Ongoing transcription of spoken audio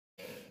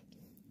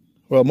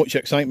Well, much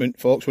excitement,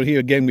 folks. We're here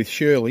again with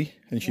Shirley,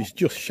 and she's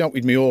just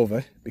shouted me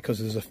over because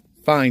there's a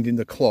find in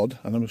the clod,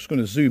 and I'm just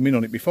going to zoom in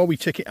on it before we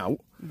take it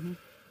out.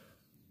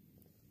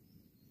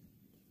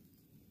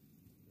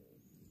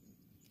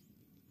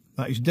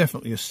 That is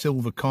definitely a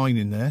silver coin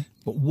in there,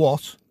 but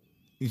what?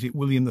 Is it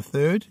William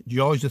III?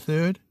 George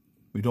III?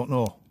 We don't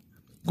know.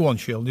 Go on,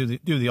 Shirley,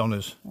 do the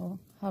honours. Well,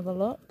 have a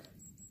look.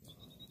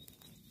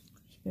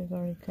 Just be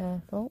very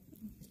careful.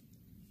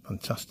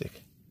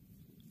 Fantastic.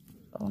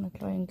 I want to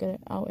try and get it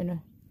out in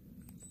a...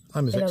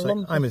 I'm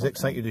as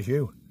excited as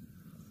you.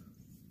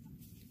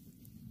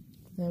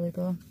 There we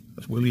go.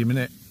 That's William,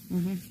 innit?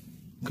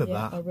 Look at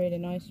that. A really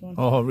nice one.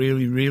 Oh,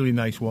 really, really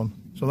nice one.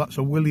 So that's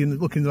a William.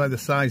 Looking by the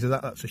size of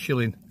that, that's a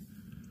shilling.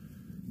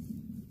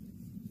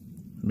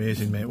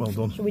 Amazing, mate. Well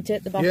done. Shall we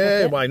take the back off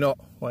Yeah, it? why not?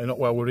 Why not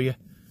while we're here?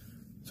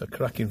 It's a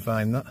cracking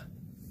find, that.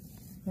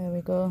 There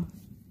we go.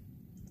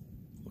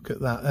 Look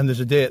at that. And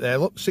there's a date there.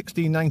 Look,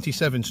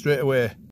 1697 straight away.